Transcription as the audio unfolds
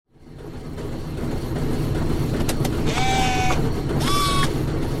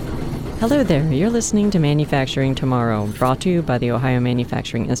Hello there, you're listening to Manufacturing Tomorrow, brought to you by the Ohio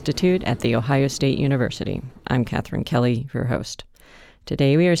Manufacturing Institute at The Ohio State University. I'm Catherine Kelly, your host.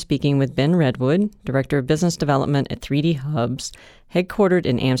 Today we are speaking with Ben Redwood, Director of Business Development at 3D Hubs, headquartered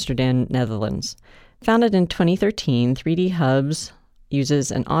in Amsterdam, Netherlands. Founded in 2013, 3D Hubs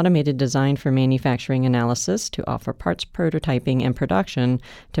uses an automated design for manufacturing analysis to offer parts prototyping and production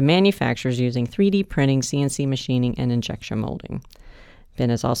to manufacturers using 3D printing, CNC machining, and injection molding. Ben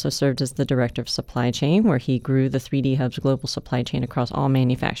has also served as the Director of Supply Chain, where he grew the 3D Hubs global supply chain across all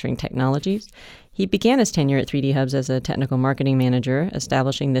manufacturing technologies. He began his tenure at 3D Hubs as a technical marketing manager,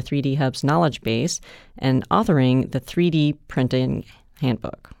 establishing the 3D Hubs knowledge base and authoring the 3D printing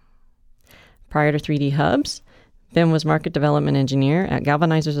handbook. Prior to 3D Hubs, Ben was market development engineer at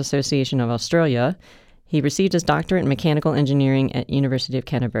Galvanizers Association of Australia. He received his doctorate in mechanical engineering at University of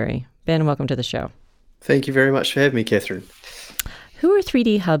Canterbury. Ben, welcome to the show. Thank you very much for having me, Catherine. Who are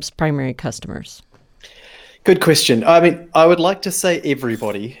 3D Hubs' primary customers? Good question. I mean, I would like to say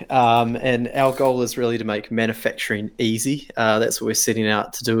everybody, and our goal is really to make manufacturing easy. That's what we're setting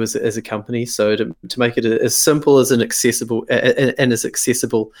out to do as a company. So to make it as simple as accessible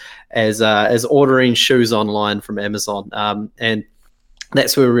as ordering shoes online from Amazon, and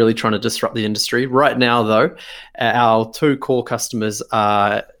that's where we're really trying to disrupt the industry. Right now, though, our two core customers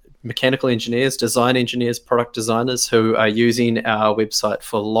are mechanical engineers, design engineers, product designers who are using our website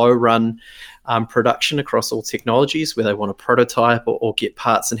for low-run production across all technologies, where they want to prototype or get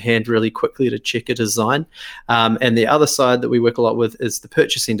parts in hand really quickly to check a design. And the other side that we work a lot with is the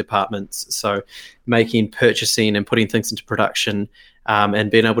purchasing departments, so making purchasing and putting things into production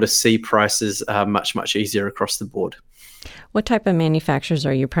and being able to see prices much, much easier across the board. What type of manufacturers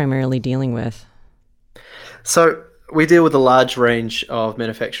are you primarily dealing with? So we deal with a large range of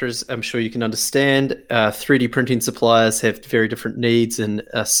manufacturers. I'm sure you can understand 3D printing suppliers have very different needs and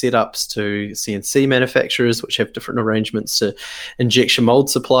setups to CNC manufacturers, which have different arrangements to injection mold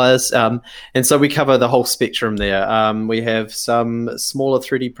suppliers. And so we cover the whole spectrum there. We have some smaller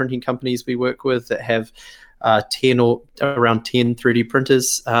 3D printing companies we work with that have 10 or around 10 3D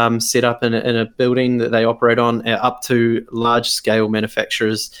printers set up in a building that they operate on, up to large-scale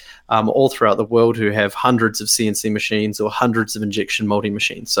manufacturers all throughout the world who have hundreds of CNC machines or hundreds of injection molding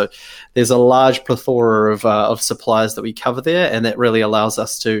machines. So there's a large plethora of suppliers that we cover there, and that really allows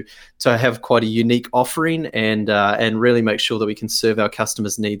us to have quite a unique offering and really make sure that we can serve our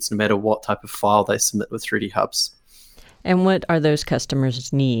customers' needs no matter what type of file they submit with 3D Hubs. And what are those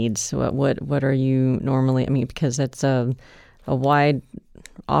customers' needs? What are you normally, because that's a wide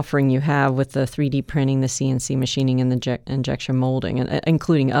offering you have with the 3D printing, the CNC machining, and the injection molding, and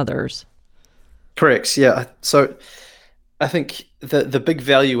including others. Correct, yeah. So I think the big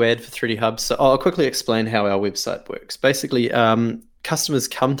value add for 3D Hubs, so I'll quickly explain how our website works. Basically, customers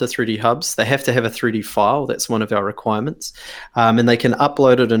come to 3D Hubs, they have to have a 3D file, that's one of our requirements, and they can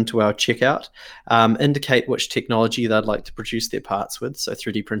upload it into our checkout, indicate which technology they'd like to produce their parts with, so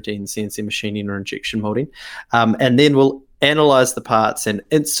 3D printing, CNC machining, or injection molding, and then we'll analyze the parts and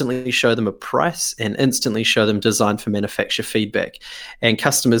instantly show them a price and instantly show them design for manufacture feedback. And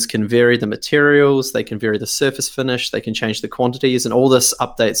customers can vary the materials, they can vary the surface finish, they can change the quantities, and all this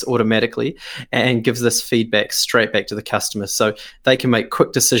updates automatically and gives this feedback straight back to the customer. So they can make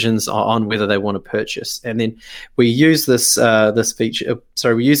quick decisions on whether they want to purchase. And then we use this feature,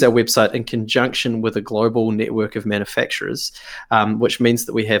 we use our website in conjunction with a global network of manufacturers, which means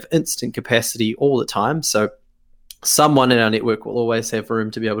that we have instant capacity all the time. So someone in our network will always have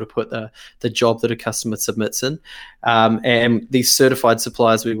room to be able to put the job that a customer submits in. And these certified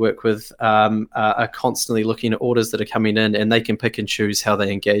suppliers we work with are constantly looking at orders that are coming in, and they can pick and choose how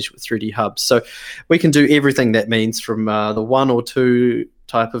they engage with 3D Hubs. So we can do everything that means from the one or two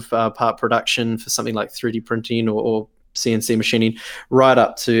type of part production for something like 3D printing or CNC machining, right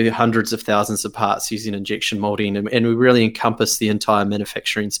up to hundreds of thousands of parts using injection molding, and we really encompass the entire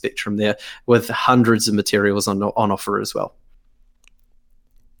manufacturing spectrum there with hundreds of materials on offer as well.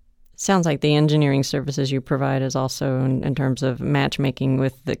 Sounds like the engineering services you provide is also in terms of matchmaking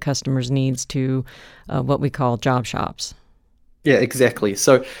with the customer's needs to what we call job shops. Yeah, exactly.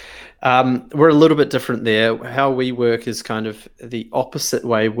 So we're a little bit different there. How we work is kind of the opposite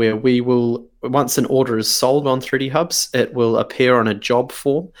way, where we will once an order is sold on 3D Hubs, it will appear on a job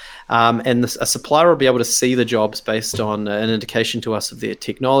form, and a supplier will be able to see the jobs based on an indication to us of their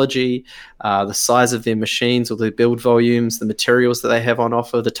technology, the size of their machines or their build volumes, the materials that they have on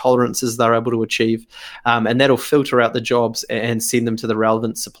offer, the tolerances they're able to achieve, and that'll filter out the jobs and send them to the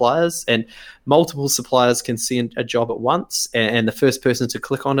relevant suppliers. And multiple suppliers can see a job at once, and the first person to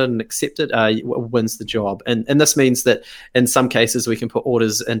click on it and accept it wins the job. And this means that in some cases we can put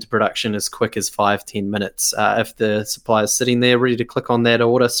orders into production as quick as 5-10 minutes. If the supplier is sitting there ready to click on that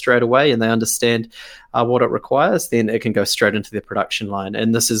order straight away and they understand what it requires, then it can go straight into their production line.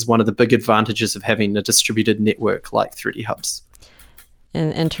 And this is one of the big advantages of having a distributed network like 3D Hubs.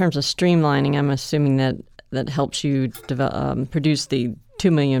 In terms of streamlining, I'm assuming that helps you produce the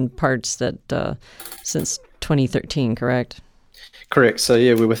 2 million parts that since 2013, correct? Correct. So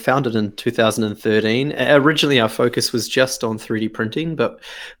yeah, we were founded in 2013. Originally, our focus was just on 3D printing, but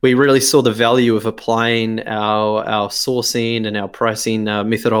we really saw the value of applying our sourcing and our pricing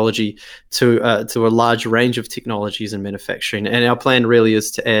methodology to a large range of technologies in manufacturing. And our plan really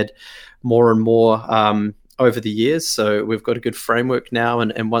is to add more and more over the years. So we've got a good framework now,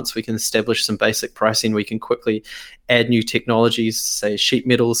 and once we can establish some basic pricing, we can quickly add new technologies. Say sheet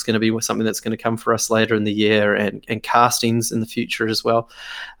metal is going to be something that's going to come for us later in the year, and castings in the future as well.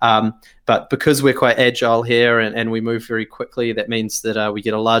 But because we're quite agile here and we move very quickly, that means that we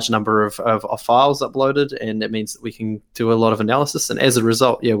get a large number of files uploaded, and it means that we can do a lot of analysis. And as a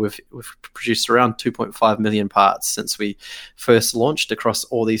result, yeah, we've produced around 2.5 million parts since we first launched across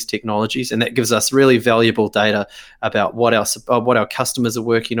all these technologies, and that gives us really valuable data about what our customers are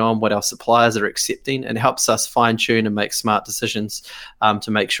working on, what our suppliers are accepting, and helps us fine tune and make smart decisions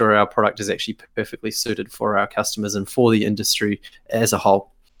to make sure our product is actually perfectly suited for our customers and for the industry as a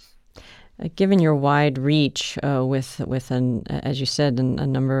whole. Given your wide reach with as you said, a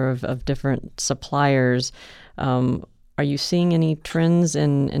number of different suppliers, are you seeing any trends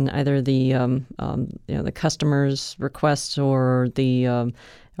in either the the customers' requests or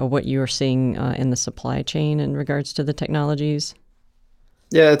or what you're seeing in the supply chain in regards to the technologies?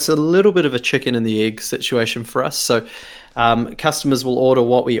 Yeah, it's a little bit of a chicken and the egg situation for us. So customers will order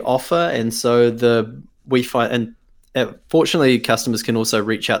what we offer, and so we find, and fortunately, customers can also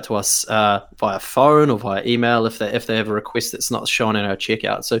reach out to us via phone or via email if they have a request that's not shown in our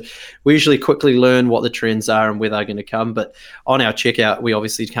checkout. So we usually quickly learn what the trends are and where they're going to come. But on our checkout, we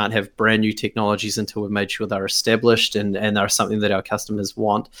obviously can't have brand new technologies until we've made sure they're established and they're something that our customers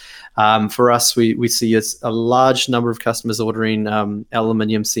want. For us, we see a large number of customers ordering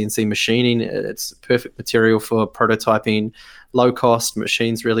aluminium CNC machining. It's perfect material for prototyping. Low cost,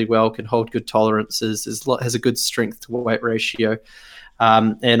 machines really well, can hold good tolerances, has a good strength to weight ratio.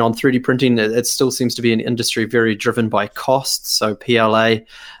 And on 3D printing, it still seems to be an industry very driven by costs. So PLA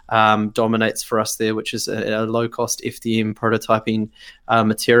dominates for us there, which is a low cost FDM prototyping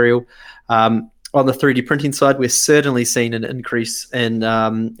material. On the 3D printing side, we're certainly seeing an increase in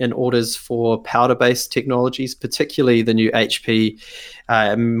orders for powder-based technologies, particularly the new HP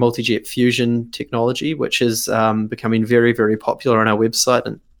multi-jet fusion technology, which is becoming very, very popular on our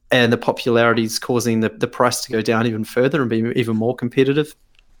website. And the popularity is causing the price to go down even further and be even more competitive.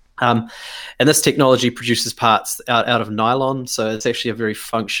 And this technology produces parts out of nylon, so it's actually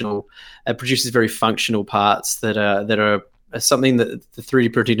it produces very functional parts that are something that the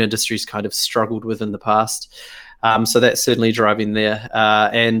 3D printing industry has kind of struggled with in the past. So that's certainly driving there.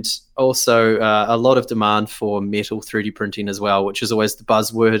 And also a lot of demand for metal 3D printing as well, which is always the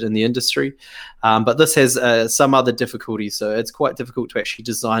buzzword in the industry. But this has some other difficulties. So it's quite difficult to actually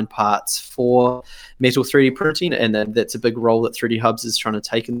design parts for metal 3D printing. And that's a big role that 3D Hubs is trying to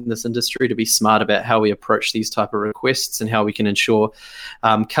take in this industry, to be smart about how we approach these type of requests and how we can ensure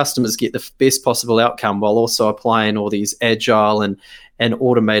customers get the best possible outcome while also applying all these agile and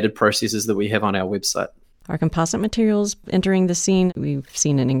automated processes that we have on our website. Are composite materials entering the scene? We've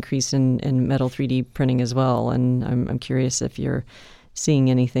seen an increase in metal 3D printing as well, and I'm curious if you're seeing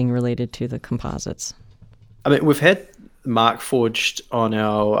anything related to the composites. I mean, we've had Markforged on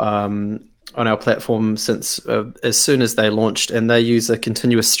our platform since as soon as they launched, and they use a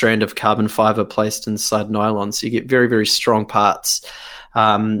continuous strand of carbon fiber placed inside nylon, so you get very, very strong parts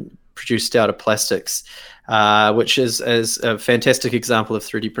produced out of plastics. Which is a fantastic example of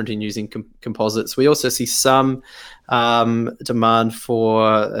 3D printing using composites. We also see some demand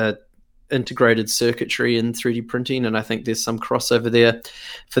for integrated circuitry in 3D printing, and I think there's some crossover there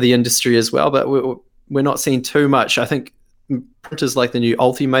for the industry as well, but we're not seeing too much. I think printers like the new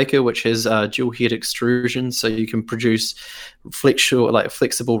Ultimaker, which has dual head extrusion, so you can produce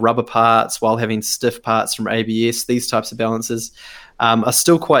flexible rubber parts while having stiff parts from ABS. These types of balances are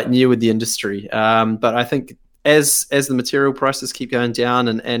still quite new in the industry, but I think as the material prices keep going down,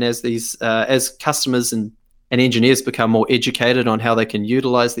 and as customers and engineers become more educated on how they can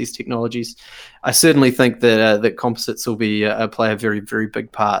utilize these technologies, I certainly think that composites will play a very, very big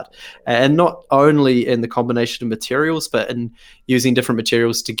part. And not only in the combination of materials, but in using different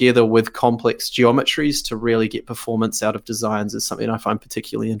materials together with complex geometries to really get performance out of designs is something I find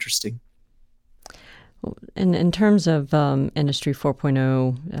particularly interesting. And in terms of Industry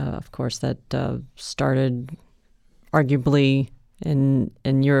 4.0, of course, that started arguably in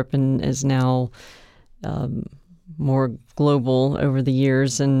Europe and is now more global over the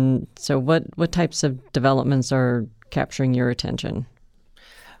years. And so what types of developments are capturing your attention?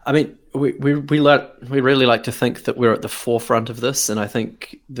 I mean, we really like to think that we're at the forefront of this, and I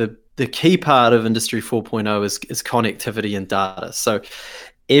think the key part of Industry 4.0 is connectivity and data. So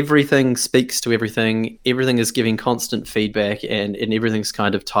everything speaks to everything. Everything is giving constant feedback, and everything's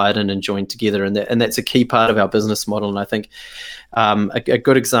kind of tied in and joined together. And that's a key part of our business model. And I think a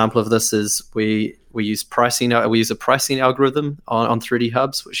good example of this is we use pricing. We use a pricing algorithm on 3D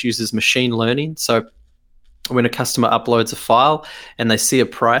Hubs, which uses machine learning. So when a customer uploads a file and they see a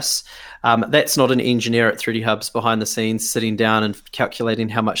price, that's not an engineer at 3D Hubs behind the scenes sitting down and calculating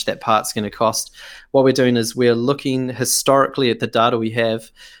how much that part's going to cost. What we're doing is we're looking historically at the data we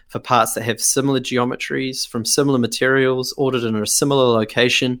have for parts that have similar geometries from similar materials, ordered in a similar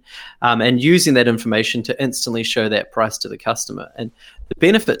location, and using that information to instantly show that price to the customer. And the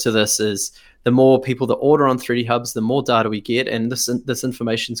benefit to this is the more people that order on 3D Hubs, the more data we get, and this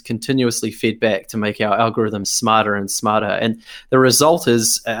information is continuously fed back to make our algorithms smarter and smarter. And the result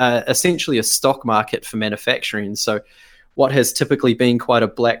is essentially a stock market for manufacturing. So what has typically been quite a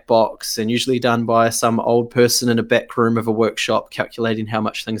black box and usually done by some old person in a back room of a workshop calculating how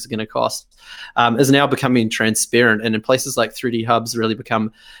much things are going to cost is now becoming transparent, and in places like 3D Hubs really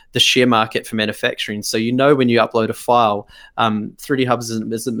become the share market for manufacturing. So when you upload a file, 3D Hubs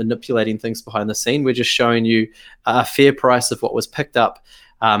isn't manipulating things behind the scene. We're just showing you a fair price of what was picked up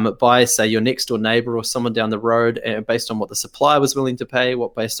by, say, your next door neighbor or someone down the road, based on what the supplier was willing to pay,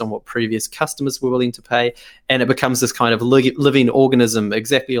 based on what previous customers were willing to pay. And it becomes this kind of living organism,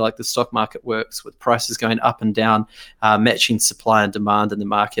 exactly like the stock market works, with prices going up and down, matching supply and demand in the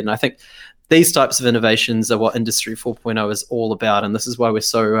market. And I think these types of innovations are what Industry 4.0 is all about. And this is why we're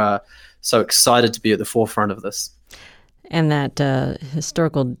so excited to be at the forefront of this. And that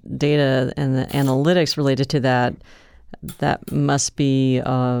historical data and the analytics related to that must be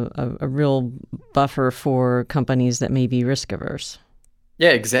a real buffer for companies that may be risk averse. Yeah,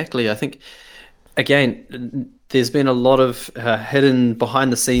 exactly. I think, again, there's been a lot of hidden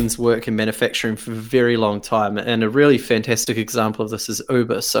behind the scenes work in manufacturing for a very long time. And a really fantastic example of this is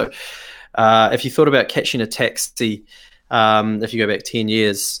Uber. So if you thought about catching a taxi, if you go back 10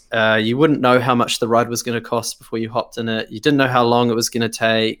 years, you wouldn't know how much the ride was going to cost before you hopped in it. You didn't know how long it was going to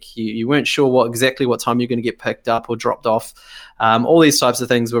take. You weren't sure exactly what time you're going to get picked up or dropped off. All these types of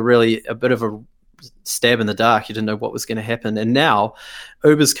things were really a bit of a stab in the dark. You didn't know what was going to happen. And now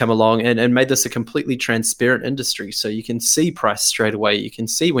Uber's come along and made this a completely transparent industry. So you can see price straight away. You can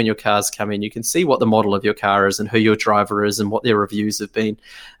see when your cars come in. You can see what the model of your car is and who your driver is and what their reviews have been.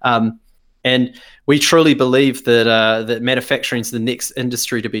 And we truly believe that manufacturing is the next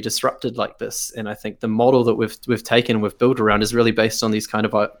industry to be disrupted like this. And I think the model that we've taken and we've built around is really based on these kind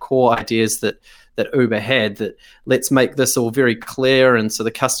of core ideas that Uber had, that let's make this all very clear, and so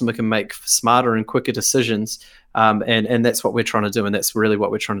the customer can make smarter and quicker decisions. And that's what we're trying to do, and that's really what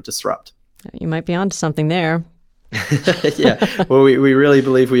we're trying to disrupt. You might be onto something there. Yeah, well, we really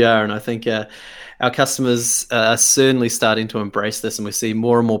believe we are, and I think our customers are certainly starting to embrace this, and we see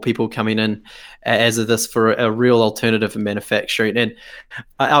more and more people coming in as of this for a real alternative in manufacturing. And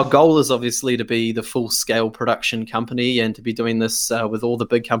our goal is obviously to be the full-scale production company and to be doing this with all the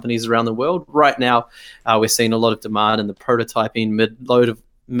big companies around the world. Right now, we're seeing a lot of demand in the prototyping,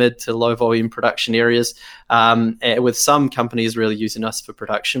 mid to low volume production areas, with some companies really using us for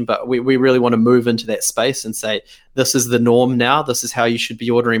production. But we really want to move into that space and say, this is the norm now. This is how you should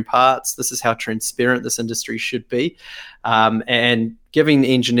be ordering parts. This is how transparent this industry should be. And giving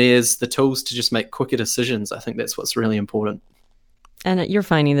engineers the tools to just make quicker decisions. I think that's what's really important. And you're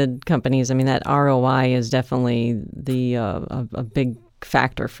finding that companies, that ROI is definitely a big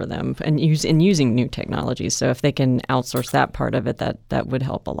factor for them and using new technologies. So if they can outsource that part of it, that would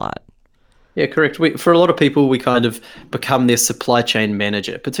help a lot. Yeah, correct. For a lot of people, we kind of become their supply chain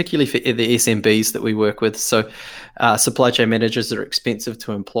manager, particularly for the SMBs that we work with. So, supply chain managers are expensive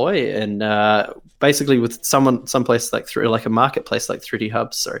to employ, and basically, with someplace like through like a marketplace like 3D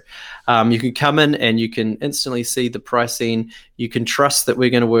Hubs, you can come in and you can instantly see the pricing. You can trust that we're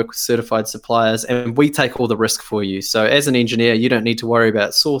going to work with certified suppliers, and we take all the risk for you. So, as an engineer, you don't need to worry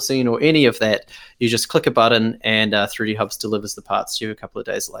about sourcing or any of that. You just click a button, and 3D Hubs delivers the parts to you a couple of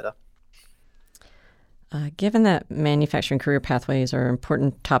days later. Given that manufacturing career pathways are an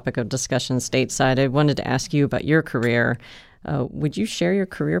important topic of discussion stateside, I wanted to ask you about your career. Would you share your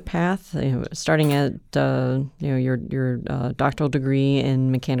career path, starting at your doctoral degree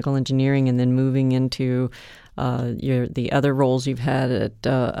in mechanical engineering, and then moving into the other roles you've had at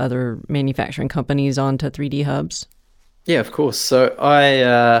other manufacturing companies onto 3D Hubs? Yeah, of course. So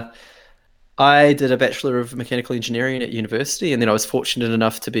I did a Bachelor of Mechanical Engineering at university, and then I was fortunate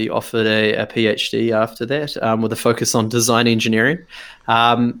enough to be offered a PhD after that, with a focus on design engineering.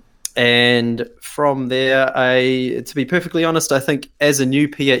 And from there, to be perfectly honest, I think as a new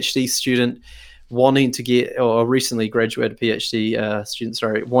PhD student wanting to get, or recently graduated PhD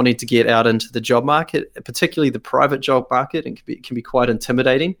student, wanting to get out into the job market, particularly the private job market, and can be quite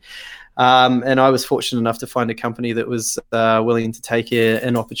intimidating. And I was fortunate enough to find a company that was willing to take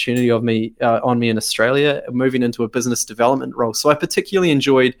an opportunity on me in Australia, moving into a business development role. So I particularly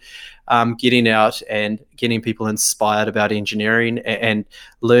enjoyed getting out and getting people inspired about engineering and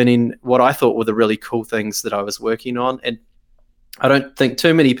learning what I thought were the really cool things that I was working on. And I don't think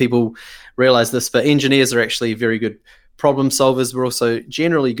too many people realize this, but engineers are actually very good problem solvers. We're also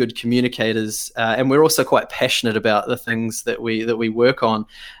generally good communicators, and we're also quite passionate about the things that we work on.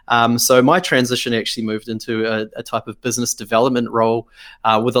 So my transition actually moved into a type of business development role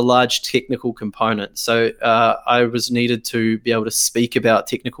with a large technical component. So I was needed to be able to speak about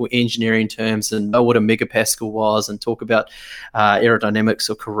technical engineering terms and know what a megapascal was, and talk about aerodynamics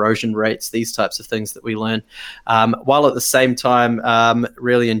or corrosion rates, these types of things that we learn, while at the same time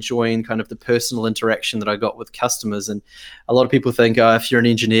really enjoying kind of the personal interaction that I got with customers. And a lot of people think, if you're an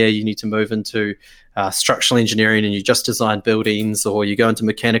engineer, you need to move into structural engineering and you just design buildings, or you go into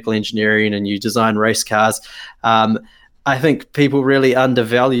mechanical engineering and you design race cars. I think people really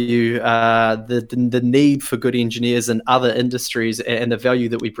undervalue the need for good engineers in other industries and the value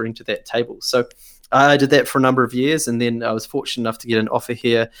that we bring to that table. So I did that for a number of years, and then I was fortunate enough to get an offer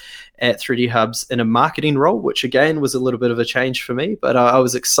here at 3D Hubs in a marketing role, which again was a little bit of a change for me, but I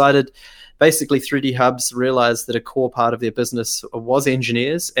was excited. Basically, 3D Hubs realized that a core part of their business was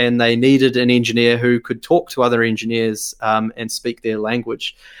engineers, and they needed an engineer who could talk to other engineers and speak their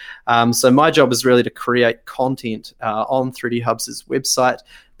language. So my job is really to create content on 3D Hubs' website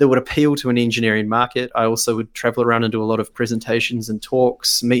that would appeal to an engineering market. I also would travel around and do a lot of presentations and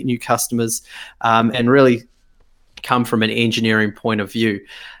talks, meet new customers, and really come from an engineering point of view.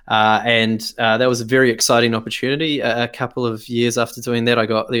 And that was a very exciting opportunity. A couple of years after doing that, I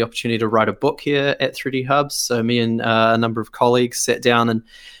got the opportunity to write a book here at 3D Hubs. So me and a number of colleagues sat down and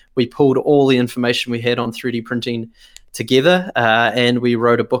we pulled all the information we had on 3D printing together, and we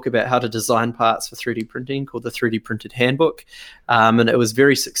wrote a book about how to design parts for 3D printing called the 3D Printed Handbook. And it was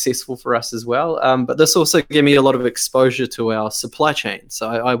very successful for us as well. But this also gave me a lot of exposure to our supply chain. So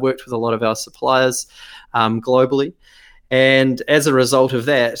I worked with a lot of our suppliers globally. And as a result of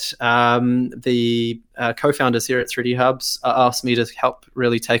that, the co-founders here at 3D Hubs asked me to help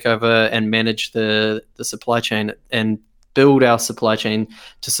really take over and manage the supply chain and build our supply chain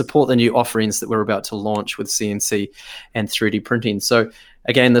to support the new offerings that we're about to launch with CNC and 3D printing. So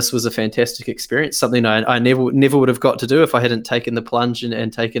again, this was a fantastic experience, something I never would have got to do if I hadn't taken the plunge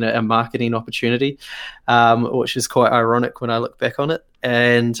and taken a marketing opportunity, which is quite ironic when I look back on it.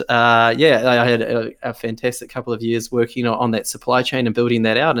 And I had a fantastic couple of years working on that supply chain and building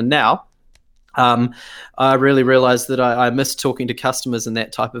that out. And now I really realized that I missed talking to customers and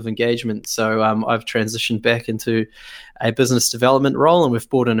that type of engagement. So I've transitioned back into a business development role, and we've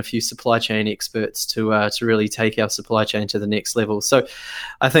brought in a few supply chain experts to really take our supply chain to the next level. So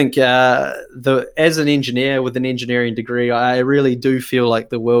I think as an engineer with an engineering degree, I really do feel like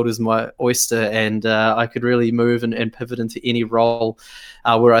the world is my oyster, and I could really move and pivot into any role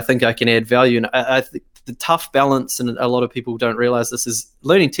where I think I can add value. And I think the tough balance, and a lot of people don't realize this, is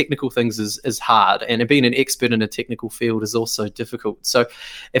learning technical things is hard, and being an expert in a technical field is also difficult. So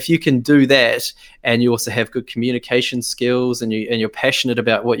if you can do that, and you also have good communication skills, and you're passionate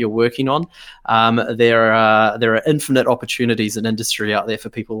about what you're working on, there are infinite opportunities in industry out there for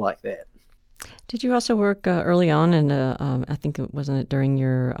people like that. Did you also work early on in I think it wasn't it during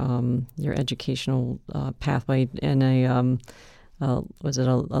your educational pathway in was it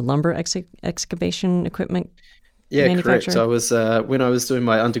a lumber excavation equipment Yeah, correct. manufacturer? I was when I was doing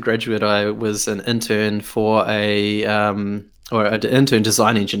my undergraduate, I was an intern for or an intern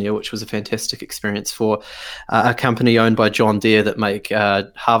design engineer, which was a fantastic experience for a company owned by John Deere that make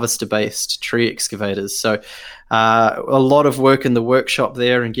harvester-based tree excavators. So a lot of work in the workshop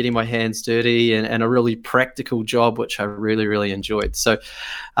there and getting my hands dirty and a really practical job, which I really, really enjoyed. So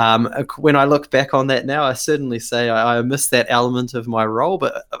when I look back on that now, I certainly say I miss that element of my role.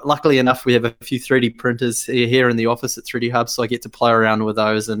 But luckily enough, we have a few 3D printers here in the office at 3D Hub, so I get to play around with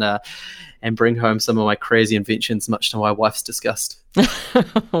those and bring home some of my crazy inventions, much to my wife's disgust.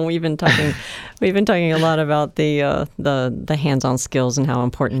 we've been talking a lot about the hands-on skills and how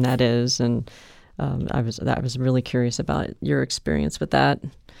important that is, and I was really curious about your experience with that.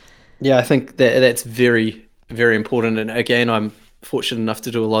 Yeah, I think that's very, very important. And again, I'm fortunate enough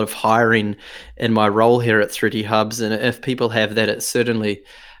to do a lot of hiring in my role here at 3D Hubs. And if people have that, it certainly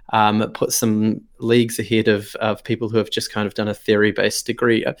puts some leagues ahead of people who have just kind of done a theory-based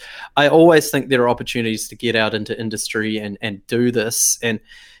degree. I always think there are opportunities to get out into industry and do this. And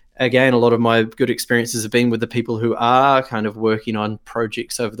again, a lot of my good experiences have been with the people who are kind of working on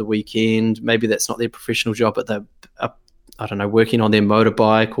projects over the weekend. Maybe that's not their professional job, but they're, I don't know, working on their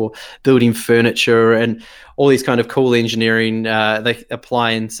motorbike or building furniture and all these kind of cool engineering. They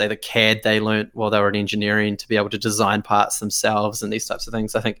apply in, say, the CAD they learnt while they were in engineering to be able to design parts themselves and these types of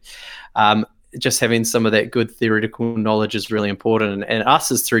things. I think just having some of that good theoretical knowledge is really important. And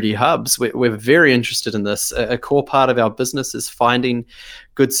us as 3D Hubs, we're very interested in this. A core part of our business is finding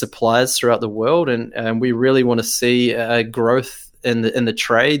good suppliers throughout the world, and we really want to see growth in the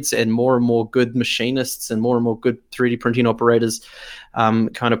trades and more good machinists and more good 3D printing operators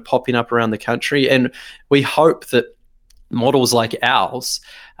kind of popping up around the country. And we hope that models like ours,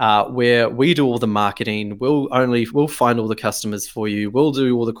 where we do all the marketing, we'll find all the customers for you, we'll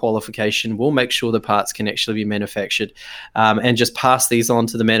do all the qualification, we'll make sure the parts can actually be manufactured, and just pass these on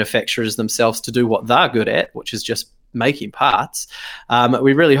to the manufacturers themselves to do what they're good at, which is just making parts.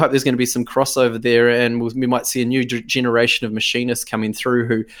 We really hope there's going to be some crossover there, and we might see a new generation of machinists coming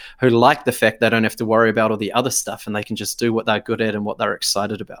through who like the fact they don't have to worry about all the other stuff and they can just do what they're good at and what they're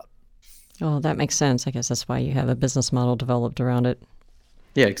excited about. Oh, that makes sense. I guess that's why you have a business model developed around it.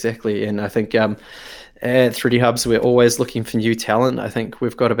 Yeah, exactly. And I think at 3D Hubs, we're always looking for new talent. I think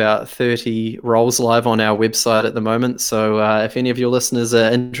we've got about 30 roles live on our website at the moment. So if any of your listeners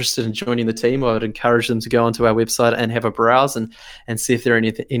are interested in joining the team, I would encourage them to go onto our website and have a browse and see if there are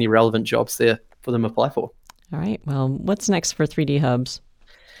any relevant jobs there for them to apply for. All right. Well, what's next for 3D Hubs?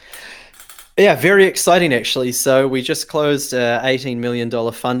 Yeah, very exciting, actually. So we just closed an $18 million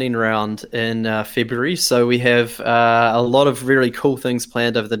funding round in February. So we have a lot of really cool things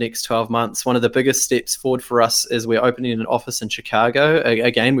planned over the next 12 months. One of the biggest steps forward for us is we're opening an office in Chicago.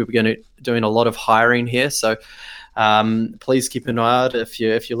 Again, we're going to doing a lot of hiring here. So please keep an eye out if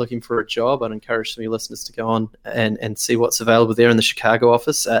you're looking for a job. I'd encourage some of your listeners to go on and see what's available there in the Chicago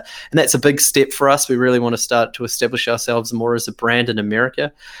office. And that's a big step for us. We really want to start to establish ourselves more as a brand in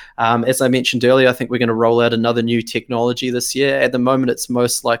America. As I mentioned earlier, I think we're going to roll out another new technology this year. At the moment, it's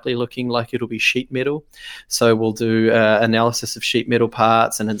most likely looking like it'll be sheet metal. So we'll do analysis of sheet metal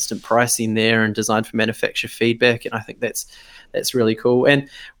parts and instant pricing there and design for manufacturer feedback. And I think that's really cool. And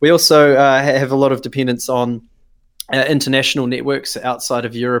we also have a lot of dependence on international networks outside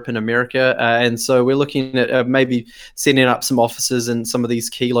of Europe and America. And so we're looking at maybe setting up some offices in some of these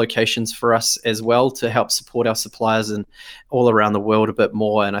key locations for us as well to help support our suppliers and all around the world a bit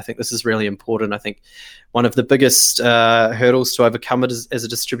more. And I think this is really important. I think one of the biggest hurdles to overcome it as a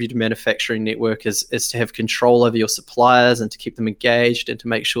distributed manufacturing network is to have control over your suppliers and to keep them engaged and to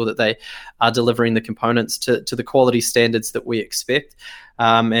make sure that they are delivering the components to the quality standards that we expect.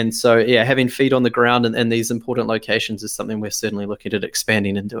 And so, yeah, having feet on the ground in these important locations is something we're certainly looking at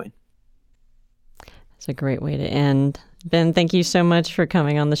expanding and doing. That's a great way to end. Ben, thank you so much for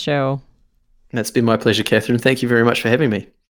coming on the show. That's been my pleasure, Catherine. Thank you very much for having me.